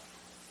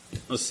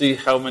Let's see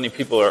how many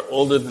people are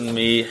older than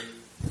me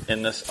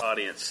in this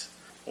audience.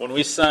 When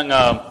we sung,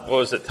 what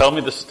was it? Tell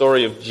Me the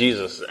Story of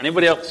Jesus.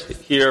 Anybody else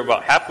hear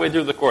about halfway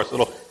through the chorus, a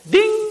little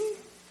ding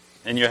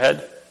in your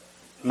head?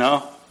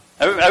 No?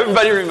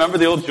 Everybody remember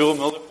the old Jewel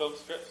Miller film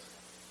strips?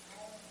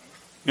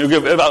 You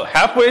give about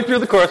halfway through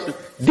the chorus,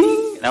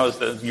 ding! That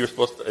was you're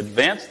supposed to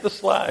advance the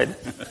slide.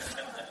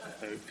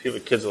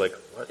 Kids are like,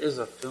 what is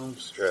a film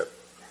strip?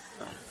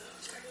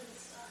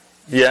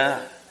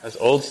 Yeah, that's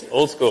old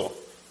school.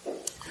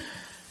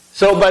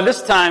 So by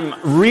this time,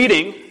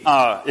 reading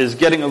is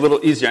getting a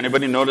little easier.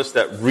 Anybody notice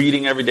that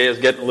reading every day is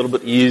getting a little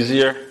bit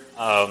easier?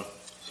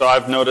 So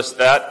I've noticed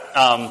that.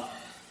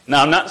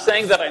 Now, I'm not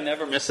saying that I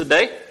never miss a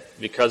day,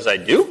 because I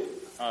do.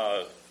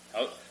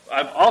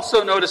 I've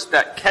also noticed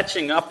that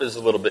catching up is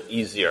a little bit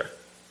easier.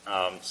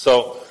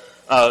 So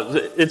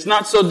it's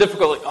not so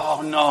difficult, like,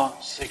 oh no,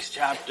 6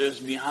 chapters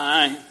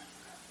behind.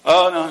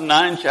 Oh no,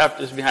 9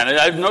 chapters behind.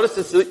 I've noticed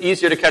it's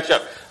easier to catch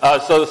up.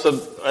 So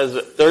as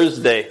a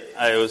Thursday,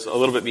 I was a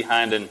little bit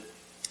behind, and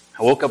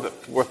I woke up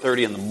at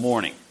 4:30 in the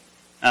morning.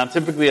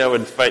 Typically, I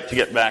would fight to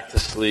get back to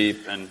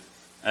sleep, and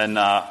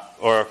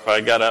or if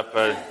I got up,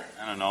 I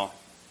don't know,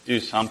 do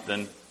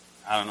something.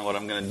 I don't know what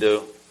I'm going to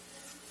do.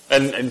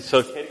 And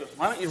so Katie goes,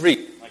 why don't you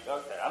read? I'm like,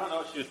 okay, I don't know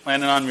what she was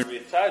planning on me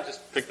reading. So I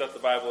just picked up the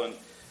Bible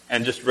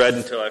and just read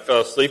until I fell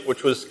asleep,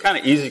 which was kind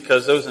of easy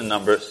because those are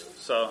numbers.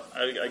 So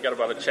I got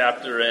about a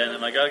chapter in.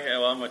 I'm like, okay,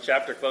 well, I'm a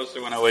chapter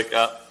closer when I wake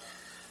up.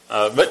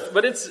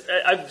 But it's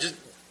I've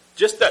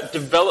just that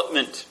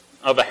development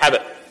of a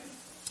habit.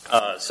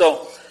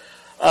 So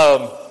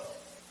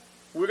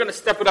we're going to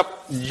step it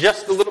up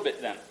just a little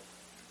bit then.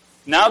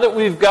 Now that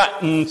we've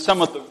gotten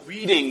some of the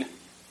reading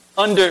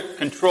under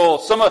control,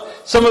 some of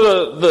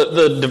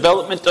the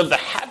development of the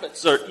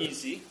habits are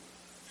easy,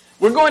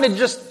 we're going to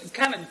just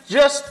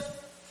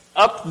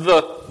up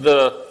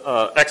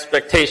the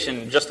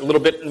expectation just a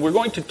little bit, and we're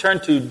going to turn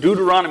to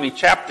Deuteronomy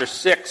chapter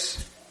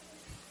 6.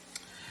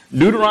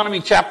 Deuteronomy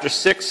chapter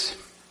 6,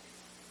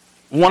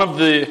 one of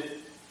the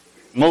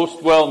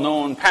most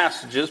well-known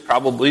passages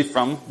probably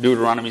from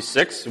Deuteronomy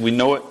 6. We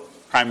know it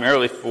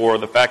primarily for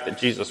the fact that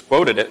Jesus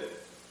quoted it.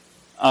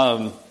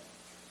 And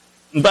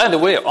by the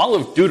way, all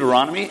of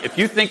Deuteronomy, if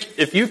you think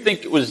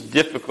it was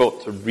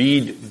difficult to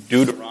read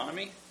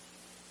Deuteronomy,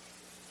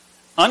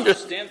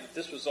 understand that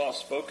this was all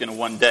spoken in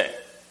one day.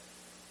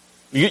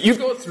 You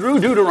go through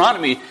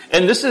Deuteronomy,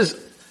 and this is,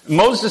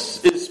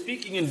 Moses is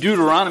speaking in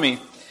Deuteronomy,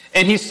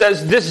 and he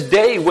says, this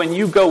day when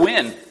you go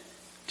in,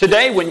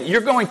 today when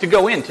you're going to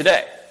go in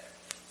today.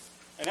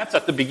 And that's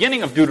at the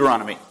beginning of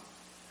Deuteronomy.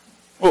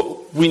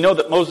 Well, we know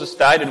that Moses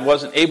died and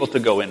wasn't able to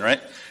go in,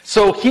 right?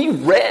 So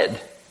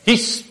he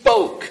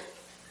spoke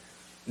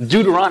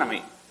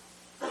Deuteronomy.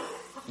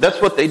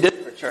 That's what they did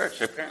for church,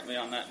 apparently,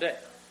 on that day.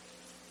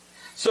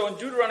 So in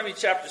Deuteronomy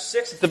chapter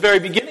 6, at the very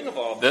beginning of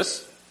all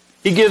this,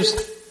 he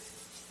gives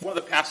one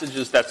of the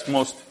passages that's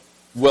most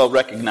well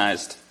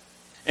recognized.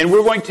 And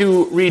we're going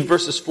to read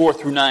verses 4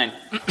 through 9.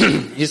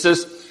 He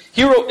says,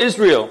 Hear, O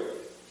Israel,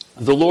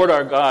 the Lord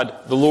our God,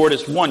 the Lord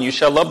is one. You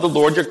shall love the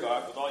Lord your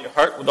God with all your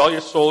heart, with all your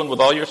soul, and with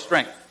all your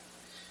strength.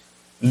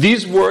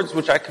 These words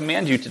which I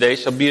command you today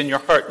shall be in your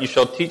heart. You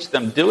shall teach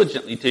them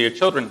diligently to your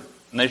children,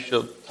 and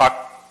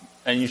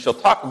you shall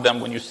talk of them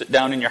when you sit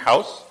down in your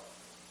house,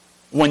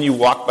 when you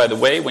walk by the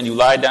way, when you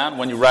lie down,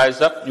 when you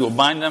rise up. You will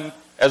bind them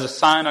as a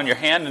sign on your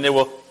hand, and they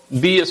will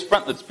be as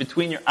frontlets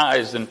between your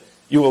eyes, and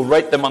you will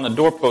write them on the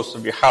doorposts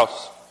of your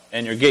house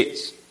and your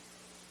gates.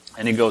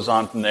 And he goes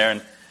on from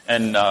there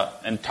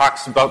and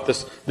talks about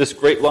this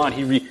great law, and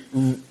he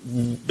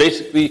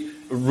basically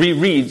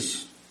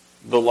rereads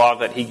the law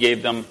that he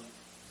gave them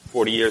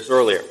 40 years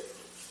earlier.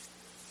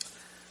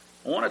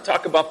 I want to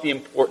talk about the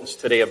importance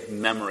today of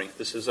memory.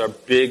 This is our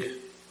big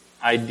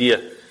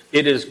idea.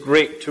 It is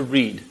great to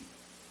read,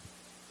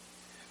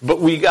 but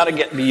we got to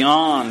get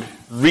beyond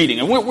reading,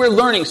 and we're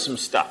learning some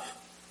stuff.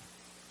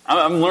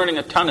 I'm learning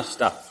a ton of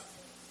stuff,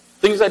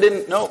 things I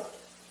didn't know.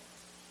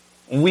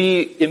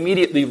 We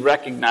immediately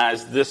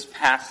recognize this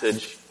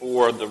passage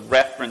for the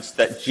reference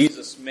that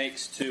Jesus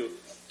makes to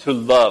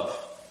love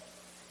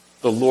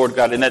the Lord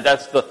God, and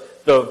that's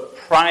the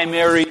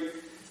primary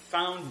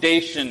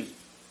foundation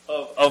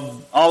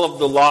of all of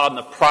the law and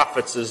the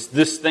prophets is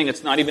this thing.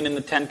 It's not even in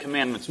the 10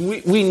 Commandments.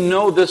 We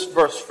know this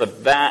verse for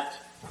that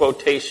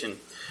quotation.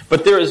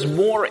 But there is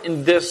more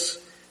in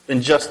this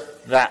than just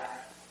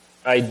that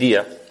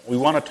idea. We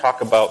want to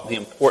talk about the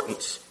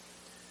importance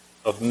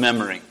of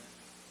memory,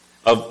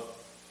 of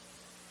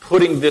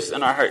putting this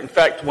in our heart. In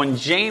fact, when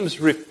James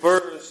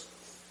refers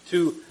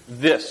to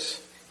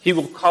this, he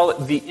will call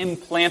it the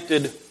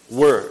implanted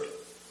word.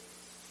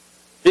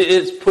 It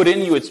is put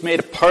in you. It's made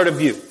a part of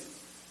you.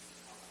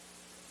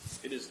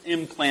 It is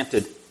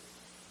implanted.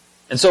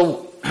 And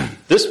so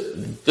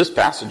this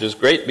passage is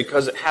great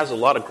because it has a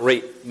lot of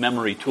great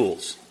memory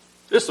tools.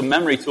 There's some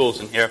memory tools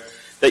in here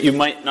that you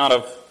might not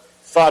have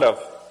thought of.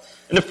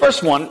 And the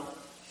first one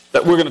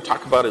that we're going to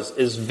talk about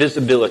is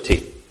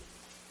visibility.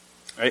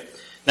 Right?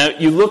 Now,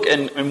 you look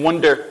and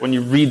wonder when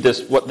you read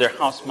this what their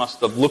house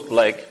must have looked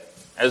like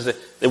as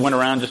they went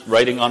around just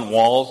writing on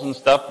walls and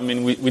stuff. I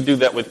mean, we do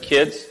that with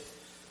kids.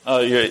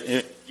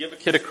 You give a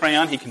kid a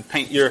crayon, he can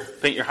paint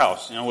your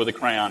house, with a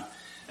crayon.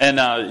 And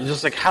you're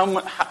just like,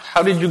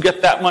 how did you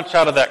get that much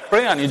out of that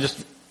crayon? You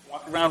just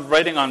walk around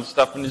writing on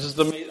stuff, and it's just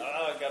amazing.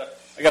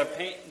 I gotta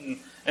paint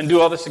and do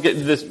all this to get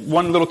this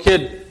one little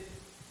kid,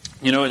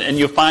 and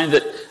you'll find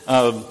that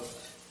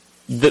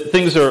that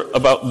things are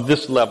about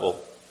this level,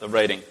 the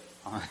writing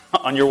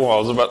on your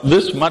walls, about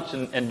this much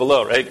and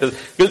below, right? Because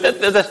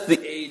that's the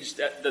age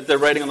that they're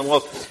writing on the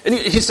walls. And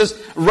he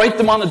says, write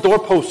them on the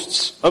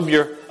doorposts of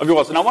your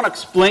walls. And I want to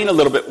explain a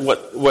little bit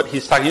what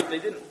he's talking about. They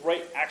didn't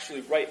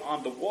actually write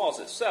on the walls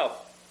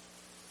itself.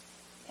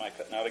 Am I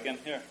cutting out again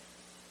here?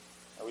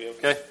 Are we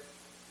okay?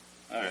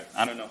 All right,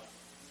 I don't know.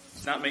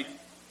 It's not me.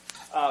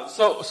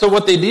 So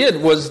what they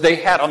did was they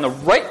had on the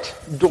right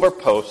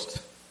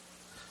doorpost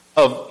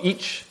of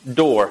each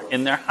door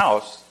in their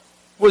house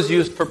was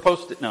used for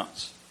Post-it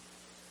notes.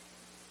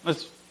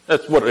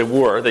 That's what they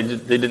were. They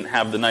didn't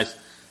have the nice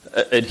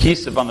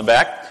adhesive on the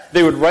back.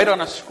 They would write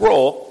on a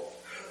scroll,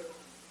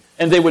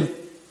 and they would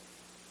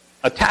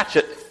attach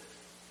it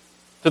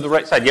to the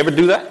right side. You ever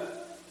do that?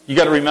 You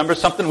got to remember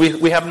something.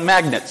 We have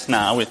magnets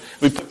now. We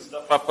put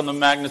stuff up on the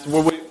magnets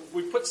where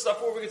we put stuff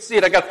where we can see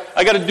it. I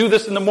got to do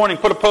this in the morning.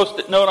 Put a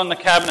Post-it note on the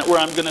cabinet where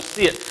I'm going to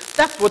see it.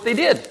 That's what they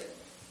did.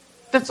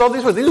 That's all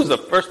these were. These were the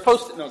first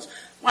Post-it notes.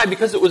 Why?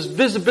 Because it was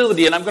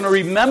visibility, and I'm going to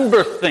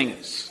remember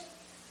things.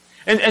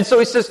 And so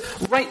he says,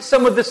 write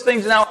some of these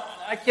things. Now,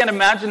 I can't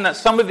imagine that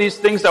some of these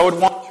things I would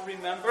want to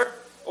remember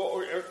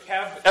or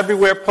have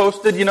everywhere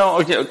posted.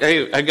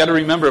 Okay, I got to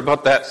remember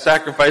about that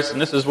sacrifice,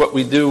 and this is what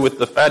we do with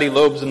the fatty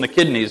lobes and the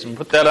kidneys, and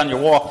put that on your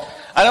wall.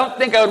 I don't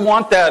think I would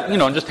want that,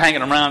 just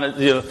hanging around,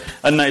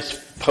 a nice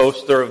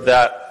poster of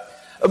that.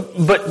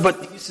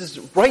 But he says,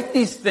 write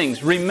these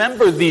things,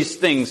 remember these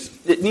things.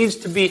 It needs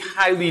to be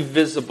highly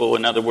visible,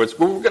 in other words,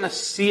 where we're going to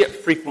see it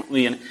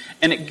frequently, and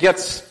it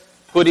gets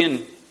put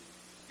into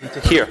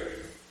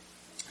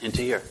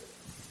here.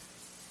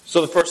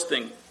 So the first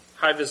thing,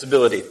 high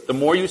visibility. The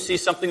more you see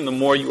something, the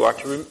more you are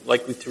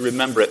likely to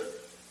remember it.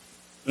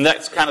 And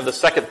that's kind of the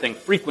second thing,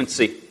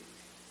 frequency.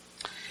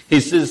 He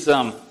says,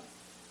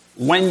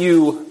 when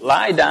you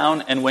lie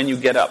down and when you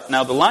get up.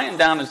 Now, the lying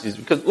down is easy,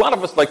 because a lot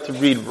of us like to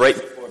read right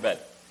before bed.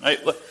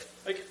 Right? Like,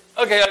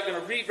 okay, I'm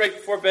going to read right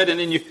before bed, and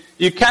then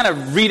you kind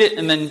of read it,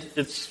 and then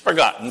it's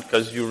forgotten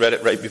because you read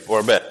it right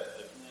before bed.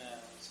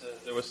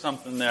 There was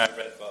something there I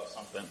read about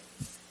something.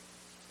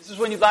 This is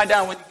when you lie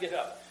down, when you get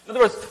up. In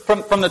other words,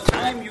 from the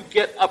time you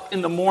get up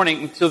in the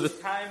morning until the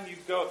time you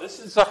go, this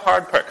is the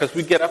hard part, because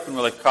we get up and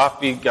we're like,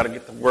 coffee, got to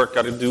get to work,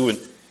 got to do, and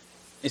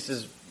he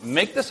says,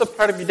 make this a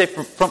part of your day.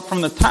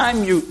 From the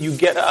time you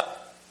get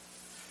up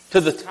to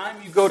the time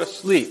you go to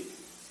sleep,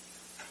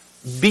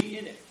 be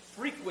in it.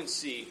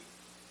 Frequency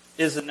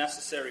is a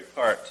necessary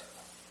part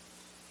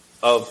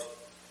of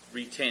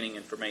retaining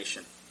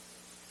information.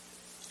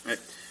 Right?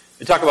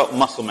 We talk about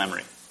muscle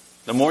memory.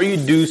 The more you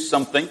do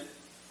something,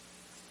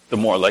 the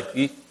more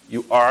likely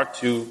you are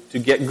to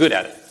get good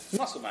at it.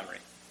 Muscle memory.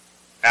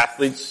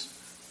 Athletes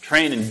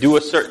train and do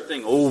a certain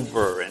thing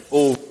over and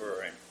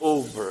over and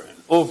over and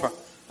over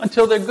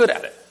until they're good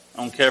at it.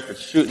 I don't care if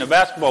it's shooting a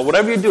basketball,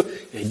 whatever you do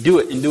it and do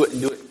it and do it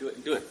and do it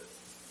and do it.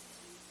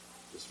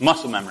 It's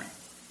muscle memory.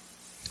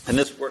 And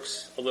this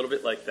works a little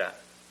bit like that.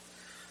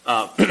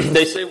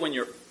 They say when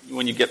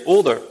you get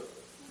older,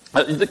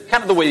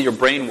 kind of the way your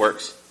brain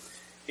works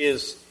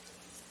is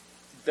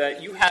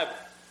that you have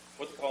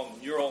what's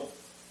called neural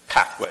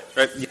pathways,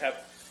 right? You have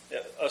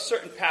a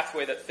certain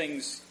pathway that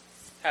things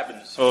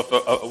happen. So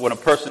if when a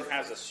person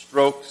has a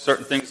stroke,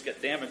 certain things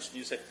get damaged, and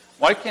you say,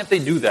 why can't they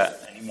do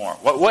that anymore?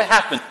 What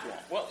happened to them?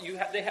 Well,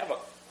 they have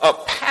a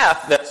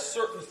path that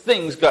certain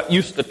things got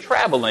used to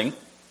traveling,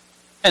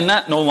 and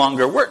that no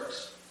longer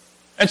works.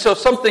 And so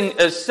something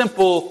as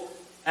simple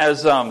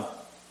as a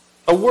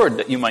word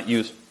that you might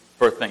use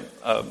for a thing.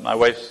 My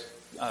wife's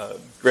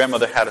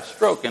grandmother had a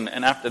stroke, and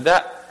after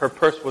that, her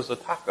purse was a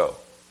taco.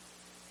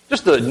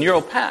 Just a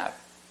neural path.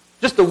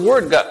 Just the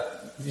word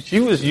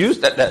she was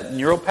used, that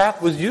neural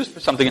path was used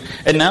for something.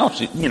 And now,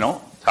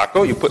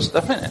 taco, you put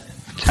stuff in it.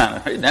 Kind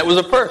of, right? That was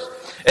a purse.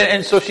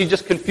 And so she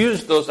just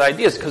confused those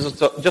ideas because it's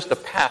just a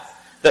path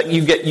that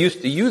you get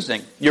used to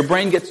using. Your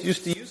brain gets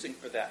used to using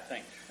for that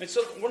thing. And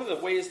so one of the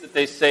ways that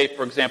they say,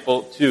 for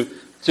example,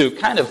 to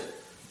kind of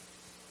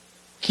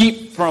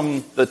keep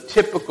from the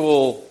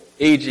typical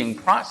aging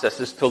process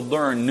is to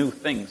learn new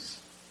things.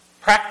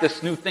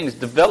 Practice new things.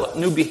 Develop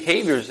new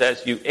behaviors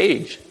as you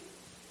age.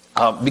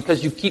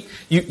 Because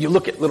you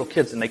look at little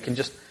kids and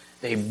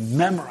they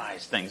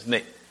memorize things.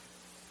 And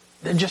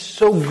they're just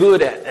so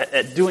good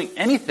at doing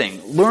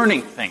anything,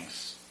 learning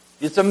things.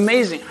 It's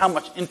amazing how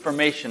much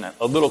information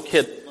a little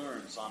kid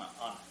learns on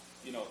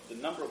the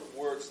number of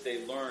words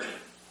they learn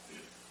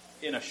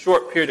in a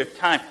short period of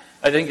time.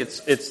 I think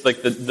it's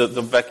like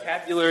the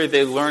vocabulary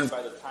they learn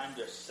by the time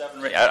they're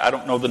 7 or 8. I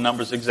don't know the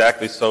numbers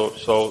exactly, so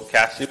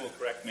Cassie will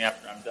correct me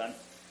after I'm done.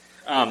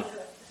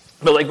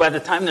 But like by the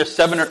time they're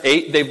 7 or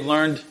 8, they've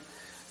learned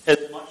as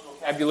much vocabulary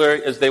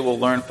vocabulary as they will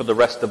learn for the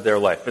rest of their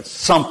life. It's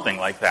something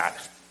like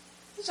that.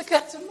 He's like,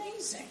 that's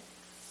amazing.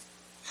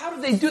 How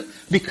do they do it?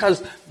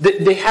 Because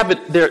they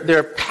haven't,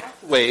 their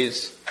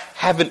pathways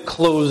haven't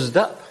closed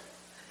up.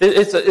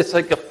 It's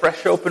like a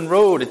fresh open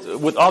road. It's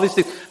with all these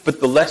things. But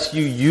the less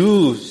you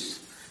use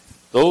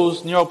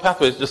those neural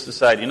pathways, just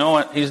decide, you know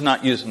what, he's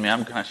not using me.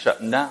 I'm going to shut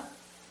him down.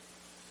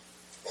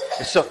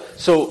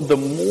 So the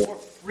more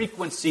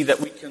frequency that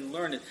we can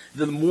learn it,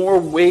 the more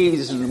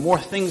ways and the more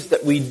things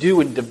that we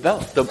do and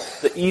develop,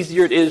 the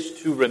easier it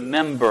is to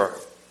remember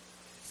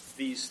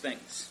these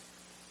things.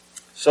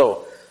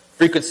 So,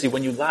 frequency,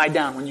 when you lie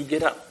down, when you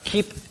get up,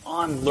 keep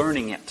on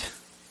learning it.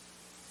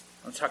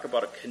 I'll talk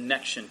about a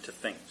connection to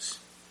things.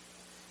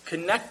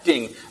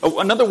 Connecting,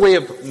 another way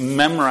of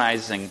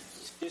memorizing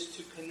is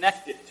to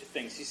connect it to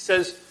things. He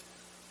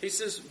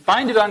says,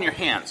 bind it on your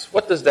hands.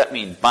 What does that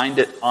mean? Bind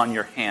it on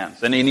your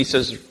hands. And then he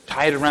says,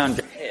 tie it around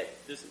your head.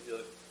 This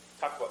is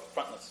talk about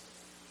frontlets.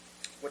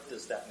 What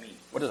does that mean?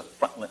 What does a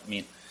frontlet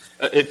mean?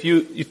 If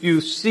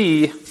you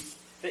see,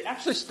 they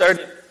actually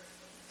started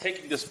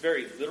taking this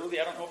very literally.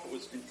 I don't know if it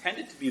was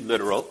intended to be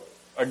literal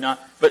or not,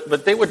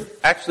 but they would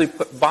actually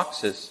put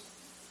boxes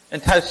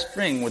and tie a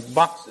string with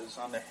boxes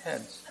on their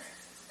heads.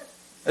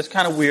 That's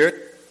kind of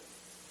weird.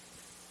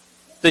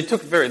 They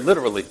took it very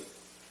literally.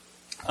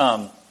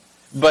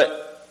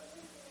 But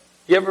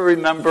you ever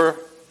remember,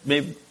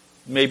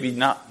 maybe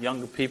not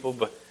younger people,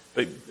 but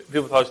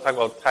people always talk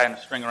about tying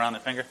a string around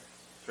their finger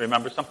to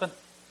remember something?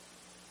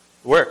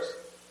 It works.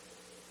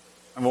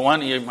 Number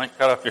one, you might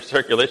cut off your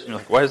circulation. You're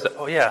like, why is that?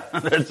 Oh, yeah.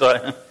 That's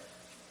why.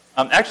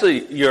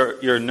 Actually,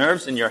 your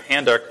nerves in your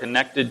hand are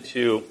connected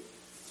to,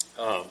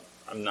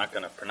 I'm not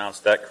going to pronounce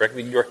that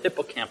correctly, your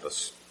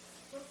hippocampus.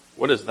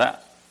 What is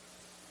that?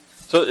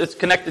 So it's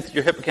connected to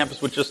your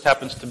hippocampus, which just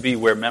happens to be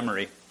where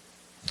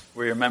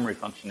your memory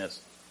function is.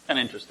 Kind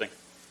of interesting.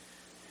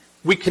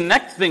 We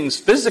connect things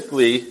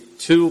physically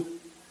to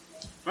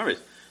memories.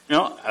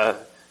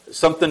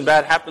 Something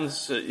bad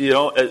happens,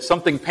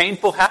 something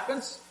painful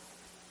happens,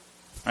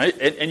 right?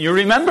 And you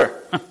remember.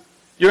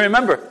 You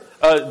remember.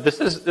 This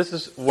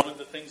is one of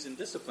the things in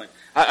discipline.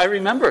 I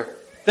remember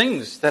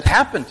things that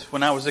happened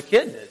when I was a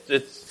kid.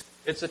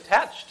 It's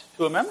attached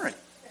to a memory.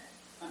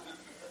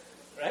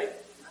 Right?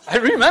 I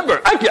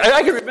remember.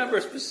 I can remember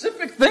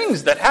specific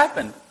things that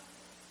happened.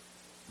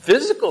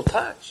 Physical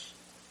touch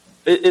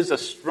is a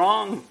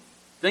strong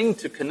thing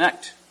to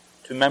connect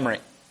to memory.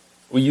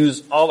 We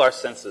use all our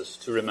senses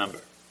to remember.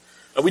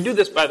 We do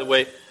this, by the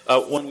way,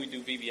 when we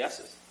do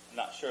VBSs. I'm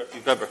not sure if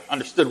you've ever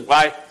understood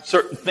why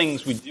certain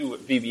things we do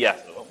at VBS.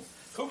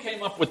 Who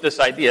came up with this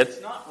idea?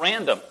 It's not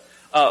random.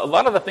 A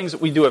lot of the things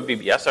that we do at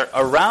VBS are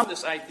around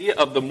this idea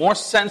of the more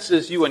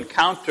senses you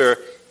encounter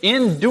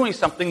in doing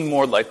something,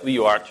 more likely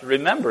you are to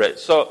remember it.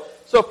 So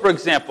for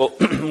example,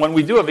 when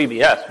we do a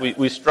VBS,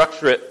 we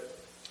structure it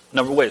a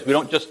number of ways. We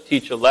don't just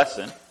teach a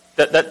lesson.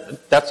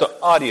 That's an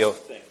audio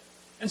thing.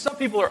 And some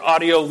people are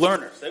audio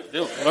learners.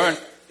 They'll learn,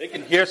 they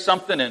can hear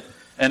something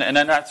and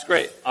that's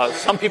great.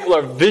 Some people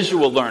are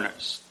visual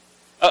learners.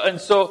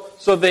 And so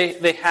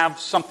they have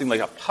something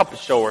like a puppet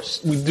show, or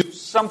we do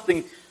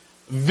something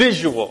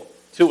visual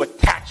to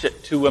attach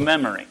it to a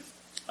memory.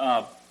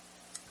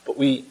 But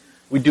we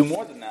do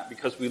more than that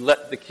because we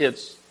let the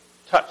kids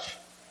touch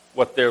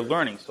what they're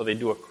learning, so they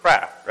do a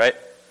craft, right?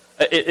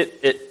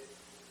 It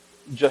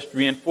just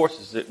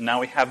reinforces it.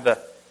 Now we have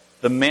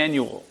the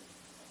manual.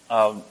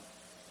 A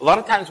lot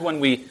of times when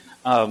we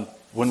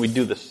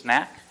do the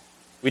snack,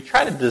 we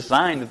try to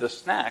design the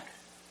snack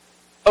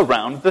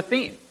around the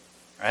theme,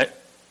 right?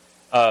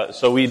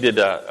 So we did,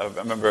 I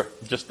remember,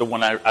 just the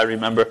one I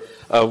remember,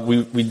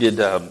 we did,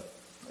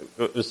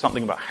 it was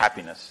something about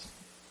happiness.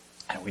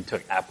 And we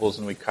took apples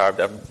and we carved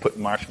up and put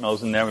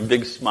marshmallows in there and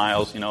big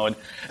smiles, and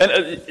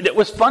it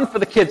was fun for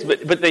the kids,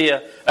 but they,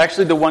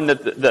 actually the one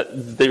that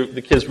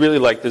the kids really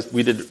liked is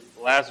we did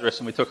Lazarus,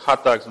 and we took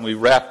hot dogs and we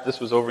wrapped,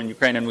 this was over in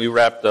Ukraine, and we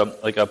wrapped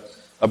like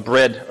a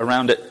bread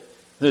around it.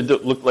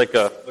 It looked like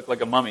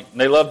a mummy. And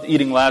they loved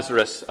eating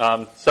Lazarus.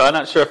 So I'm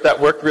not sure if that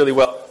worked really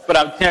well, but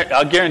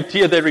I'll guarantee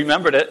you they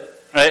remembered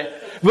it, right?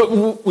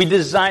 But we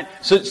designed,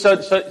 so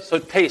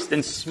taste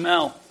and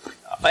smell.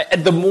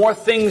 The more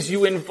things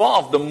you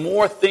involve, the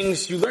more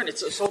things you learn.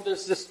 So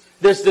there's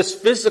this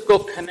physical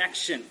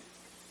connection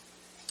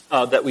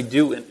that we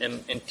do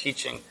in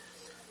teaching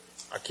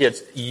our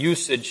kids.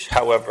 Usage,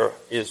 however,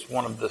 is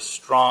one of the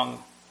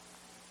strong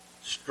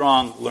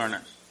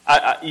learners.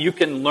 You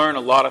can learn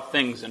a lot of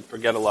things and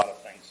forget a lot of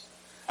things.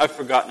 I've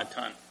forgotten a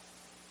ton.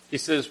 He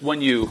says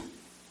when you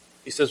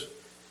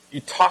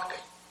talk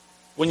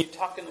in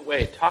the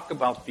way, talk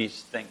about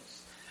these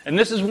things. And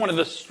this is one of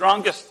the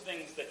strongest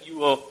things that you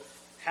will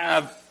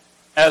have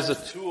as a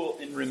tool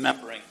in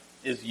remembering,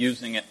 is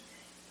using it.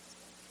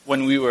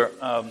 When we were,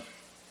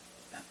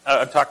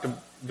 I talked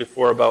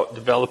before about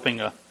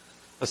developing a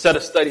set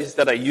of studies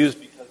that I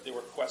used because there were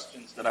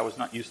questions that I was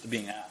not used to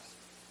being asked.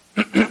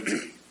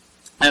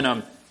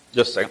 And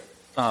just a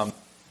second.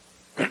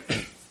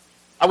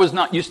 I was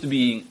not used to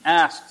being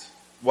asked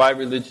why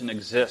religion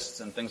exists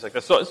and things like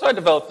that. So I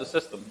developed a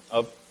system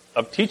of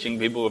of teaching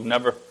people who have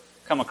never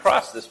come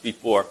across this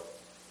before.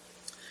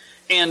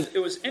 And it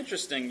was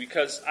interesting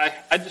because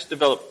I just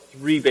developed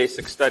 3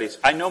 basic studies.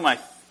 I know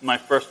my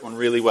first one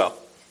really well.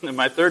 And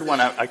my third one,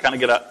 I kind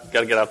of got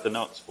to get out the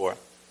notes for.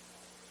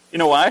 You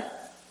know why?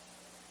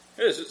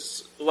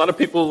 A lot of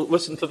people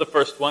listen to the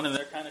first one and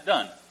they're kind of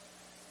done.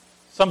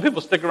 Some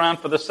people stick around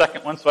for the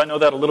second one, so I know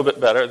that a little bit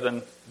better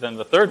than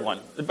the third one.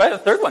 By the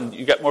third one,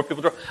 you get more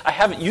people. I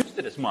haven't used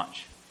it as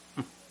much.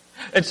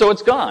 And so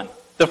it's gone.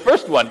 The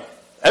first one,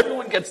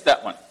 everyone gets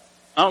that one.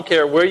 I don't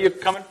care where you're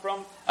coming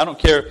from. I don't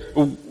care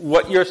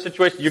what your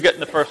situation, you're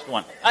getting the first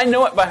one. I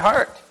know it by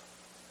heart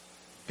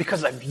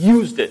because I've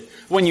used it.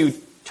 When you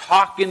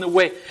talk in the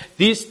way,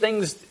 these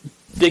things,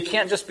 they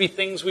can't just be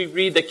things we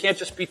read. They can't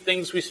just be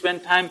things we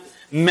spend time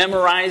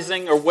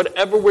memorizing or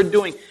whatever we're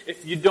doing.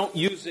 If you don't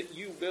use it,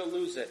 you will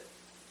lose it.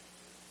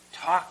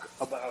 Talk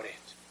about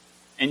it,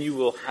 and you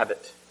will have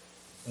it.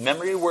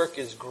 Memory work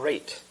is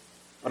great,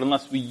 but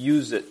unless we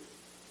use it,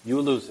 you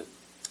will lose it.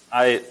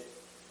 I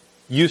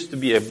used to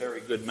be a very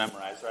good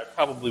memorizer. I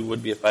probably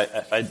would be if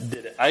I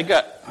did it. I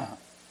got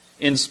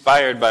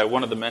inspired by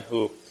one of the men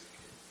who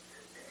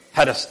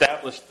had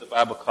established the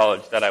Bible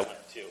college that I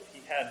went to.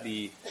 He had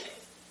the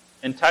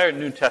entire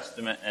New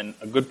Testament and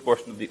a good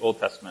portion of the Old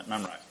Testament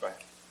memorized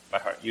by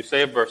heart. You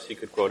say a verse, he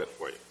could quote it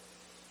for you.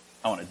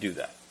 I want to do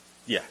that.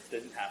 Yeah,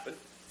 didn't happen.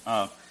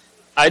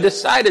 I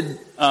decided,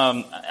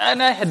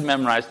 and I had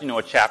memorized,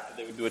 a chapter.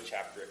 They would do a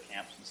chapter at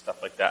camps and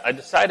stuff like that. I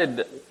decided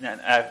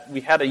that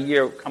we had a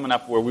year coming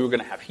up where we were going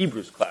to have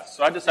Hebrews class.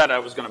 So I decided I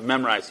was going to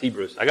memorize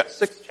Hebrews. I got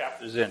 6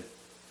 chapters in.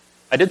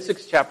 I did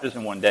 6 chapters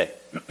in one day.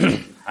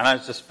 And I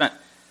just spent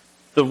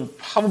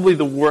probably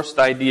the worst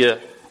idea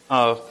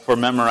for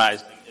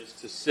memorizing is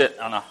to sit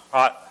on a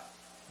hot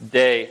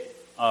day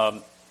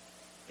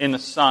in the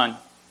sun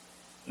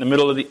in the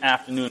middle of the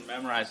afternoon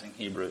memorizing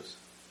Hebrews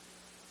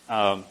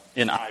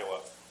in Iowa.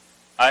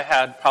 I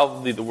had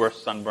probably the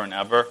worst sunburn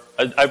ever.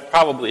 I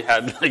probably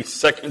had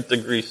 2nd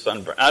degree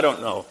sunburn. I don't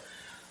know.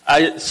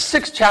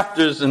 6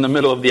 chapters in the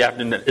middle of the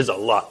afternoon is a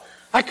lot.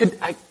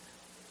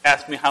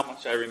 Ask me how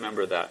much I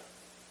remember that.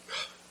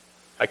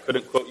 I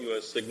couldn't quote you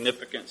a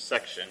significant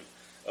section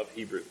of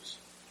Hebrews.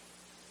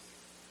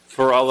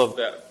 For all of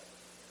that,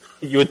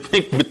 you would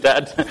think with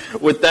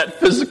that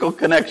physical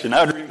connection,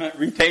 I would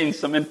retain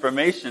some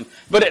information,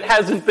 but it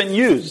hasn't been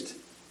used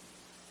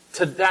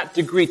to that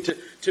degree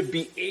to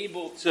be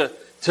able to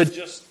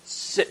just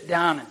sit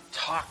down and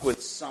talk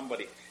with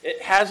somebody.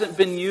 It hasn't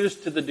been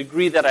used to the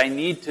degree that I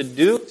need to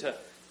do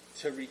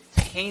to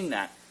retain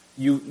that.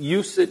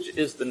 Usage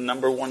is the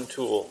number one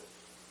tool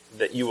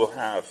that you will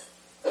have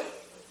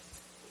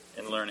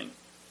in learning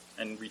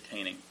and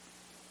retaining.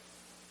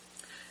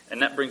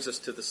 And that brings us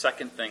to the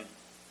second thing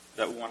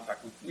that we want to talk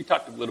about. We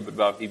talked a little bit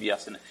about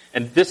VBS,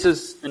 and this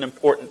is an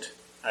important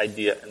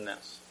idea in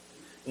this.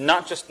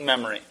 Not just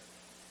memory,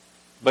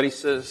 but he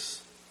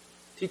says,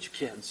 teach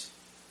your kids.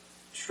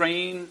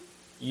 Train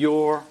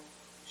your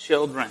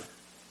children.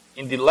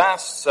 In the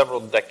last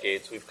several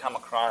decades, we've come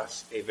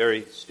across a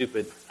very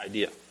stupid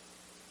idea.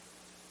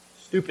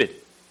 Stupid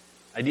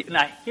idea. And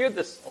I hear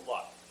this a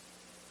lot.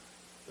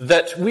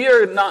 That we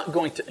are not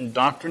going to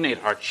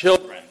indoctrinate our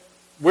children.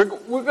 We're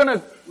going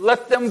to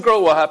let them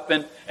grow up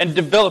and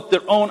develop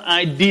their own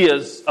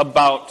ideas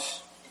about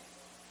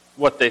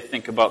what they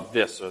think about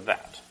this or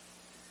that.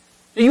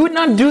 You would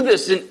not do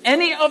this in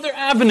any other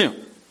avenue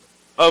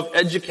of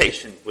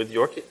education with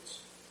your kids.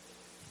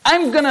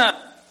 I'm going to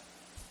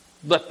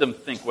let them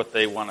think what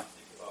they want to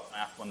think about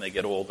math when they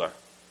get older.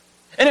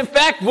 And in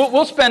fact,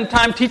 we'll spend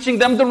time teaching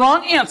them the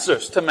wrong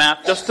answers to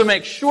math just to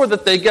make sure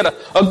that they get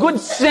a good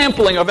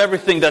sampling of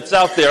everything that's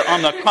out there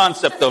on the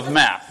concept of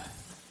math.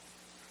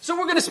 So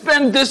we're going to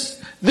spend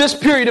this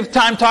period of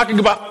time talking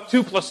about how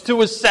 2 +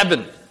 2 is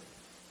 7.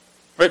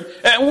 Right?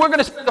 And we're going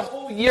to spend the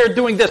whole year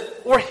doing this,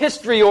 or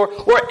history, or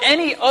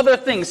any other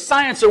thing,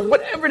 science, or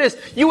whatever it is.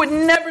 You would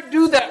never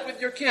do that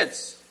with your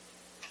kids.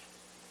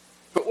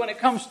 But when it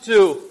comes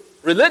to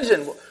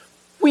religion,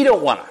 we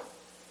don't want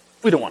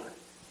to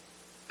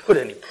put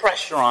any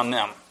pressure on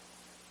them.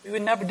 We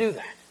would never do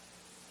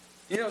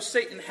that.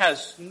 Satan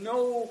has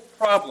no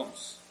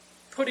problems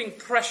putting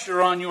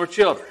pressure on your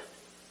children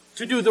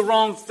to do the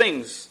wrong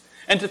things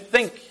and to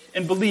think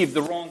and believe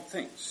the wrong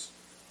things.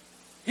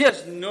 He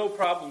has no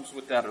problems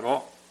with that at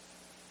all.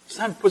 It's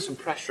time to put some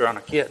pressure on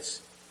our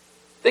kids.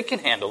 They can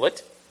handle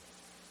it.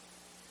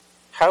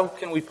 How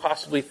can we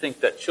possibly think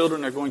that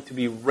children are going to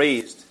be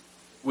raised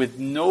with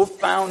no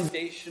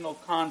foundational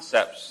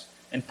concepts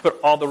and put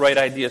all the right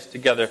ideas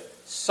together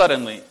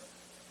suddenly,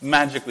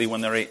 magically,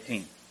 when they're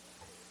 18?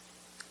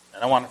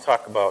 And I want to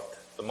talk about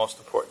the most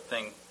important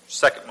thing,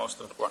 second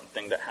most important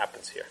thing that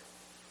happens here.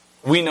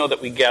 We know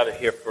that we gather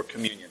here for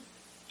communion,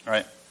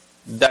 right?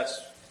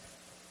 That's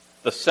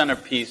the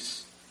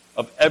centerpiece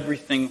of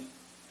everything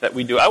that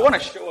we do. I want a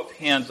show of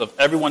hands of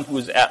everyone who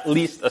is at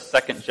least a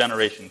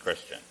second-generation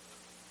Christian.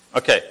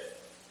 Okay.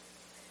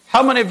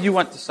 How many of you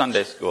went to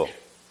Sunday school?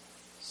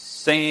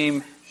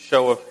 Same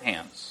show of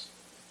hands.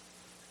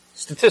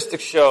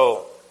 Statistics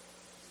show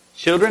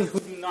Children who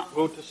do not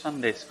go to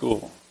Sunday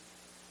school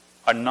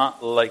are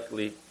not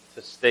likely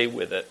to stay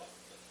with it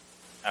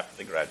after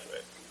they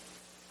graduate.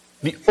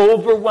 The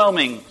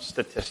overwhelming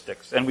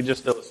statistics, and we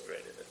just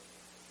illustrated it.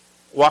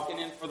 Walking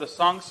in for the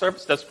song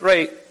service, that's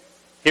great.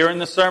 Hearing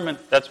the sermon,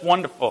 that's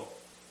wonderful.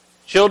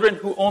 Children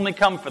who only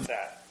come for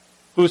that,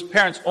 whose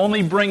parents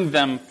only bring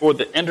them for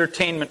the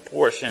entertainment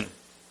portion,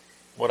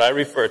 what I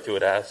refer to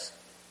it as,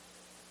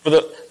 for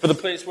the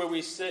place where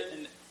we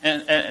sit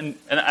and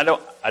I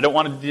don't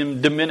want to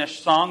diminish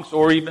songs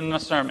or even the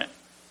sermon.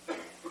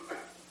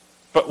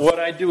 But what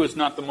I do is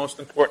not the most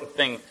important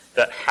thing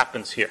that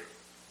happens here.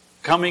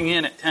 Coming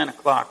in at 10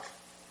 o'clock,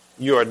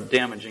 you are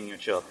damaging your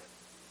children.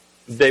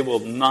 They will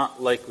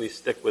not likely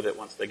stick with it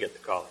once they get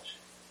to college.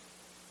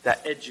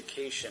 That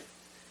education,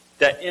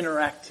 that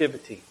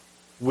interactivity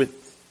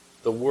with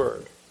the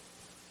Word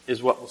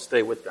is what will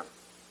stay with them.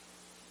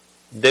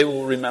 They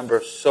will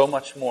remember so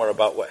much more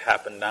about what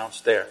happened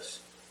downstairs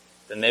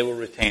than they will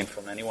retain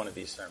from any one of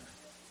these sermons.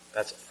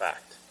 That's a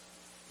fact.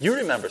 You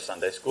remember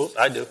Sunday schools.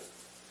 I do.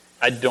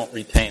 I don't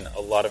retain a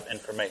lot of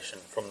information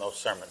from those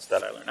sermons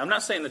that I learned. I'm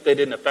not saying that they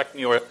didn't affect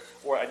me or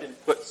I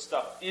didn't put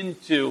stuff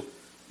into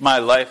my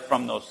life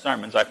from those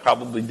sermons. I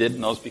probably did,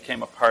 and those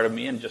became a part of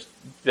me, and just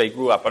they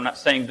grew up. I'm not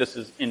saying this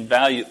is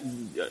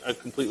a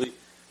completely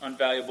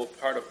invaluable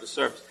part of the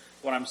service.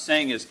 What I'm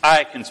saying is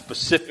I can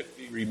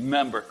specifically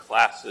remember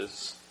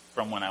classes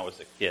from when I was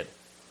a kid.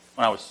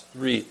 When I was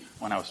 3,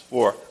 when I was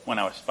 4, when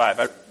I was 5.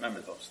 I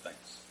remember those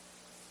things.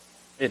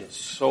 It is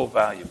so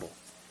valuable.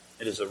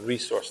 It is a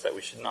resource that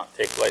we should not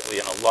take lightly,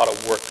 and a lot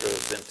of work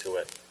goes into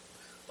it.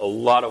 A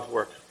lot of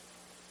work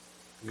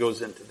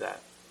goes into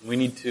that. We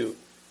need to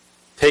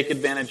take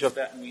advantage of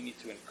that, and we need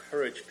to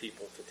encourage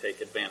people to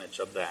take advantage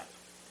of that.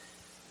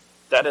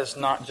 That is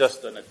not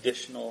just an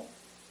additional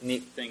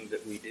neat thing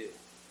that we do.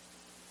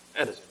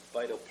 That is a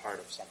vital part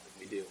of something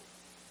we do.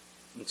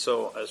 And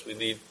so, as we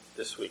leave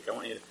this week, I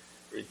want you to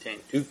retain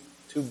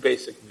two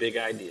basic big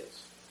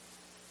ideas.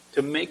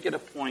 To make it a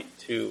point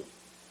to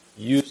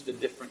use the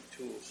different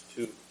tools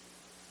to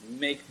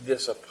make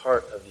this a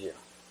part of you.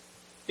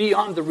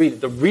 Beyond the reading.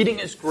 The reading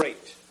is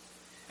great.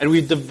 And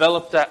we've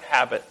developed that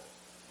habit.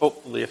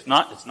 Hopefully, if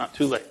not, it's not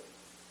too late.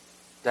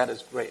 That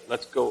is great.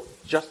 Let's go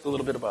just a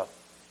little bit above.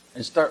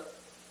 And start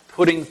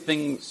putting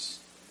things,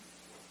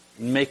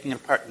 making it a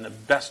part. And the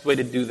best way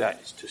to do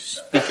that is to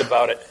speak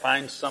about it.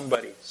 Find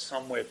somebody,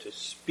 somewhere to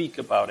speak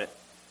about it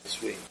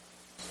this week.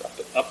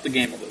 Up the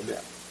game a little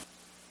bit.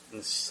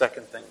 And the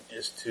second thing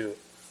is to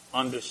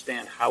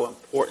understand how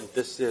important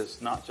this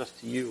is, not just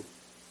to you,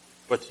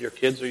 but to your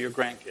kids or your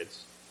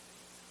grandkids.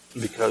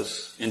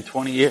 Because in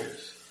 20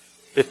 years,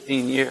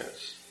 15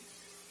 years,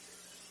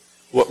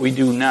 what we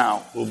do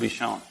now will be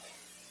shown.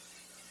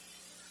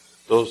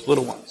 Those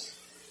little ones,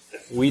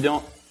 if we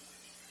don't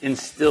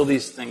instill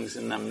these things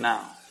in them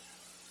now,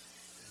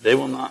 they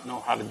will not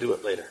know how to do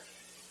it later.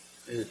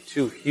 These are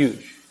two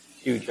huge,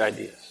 huge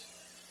ideas.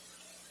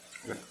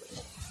 We're going to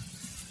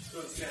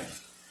close.